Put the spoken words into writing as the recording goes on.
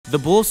The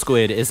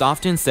bullsquid is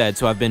often said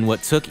to have been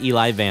what took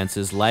Eli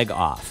Vance's leg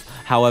off.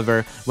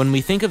 However, when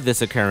we think of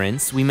this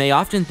occurrence, we may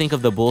often think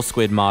of the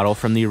bullsquid model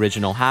from the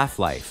original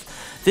Half-Life.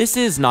 This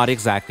is not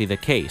exactly the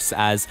case,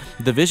 as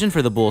the vision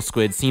for the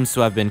bullsquid seems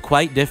to have been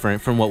quite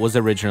different from what was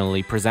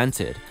originally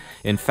presented.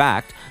 In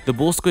fact, the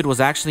bullsquid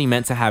was actually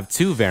meant to have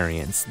two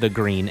variants, the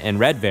green and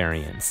red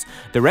variants.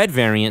 The red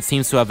variant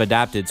seems to have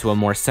adapted to a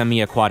more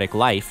semi-aquatic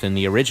life than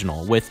the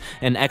original, with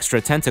an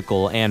extra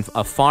tentacle and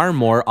a far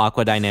more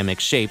aquadynamic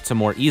shape to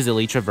more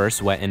easily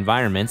traverse wet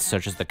environments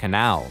such as the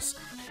canals.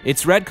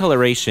 Its red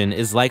coloration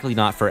is likely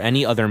not for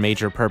any other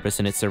major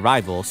purpose in its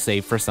survival,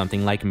 save for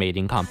something like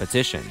mating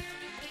competition.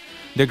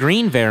 The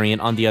green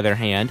variant, on the other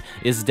hand,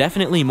 is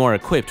definitely more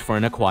equipped for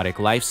an aquatic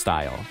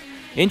lifestyle.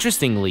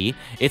 Interestingly,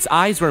 its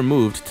eyes were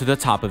moved to the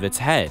top of its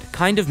head,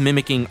 kind of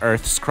mimicking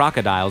Earth's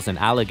crocodiles and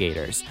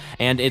alligators,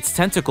 and its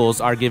tentacles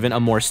are given a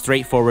more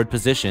straightforward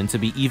position to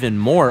be even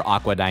more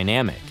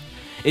aquadynamic.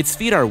 Its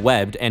feet are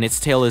webbed and its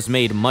tail is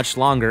made much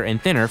longer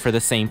and thinner for the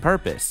same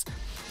purpose.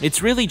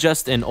 It's really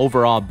just an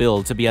overall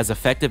build to be as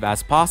effective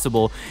as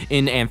possible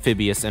in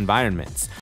amphibious environments.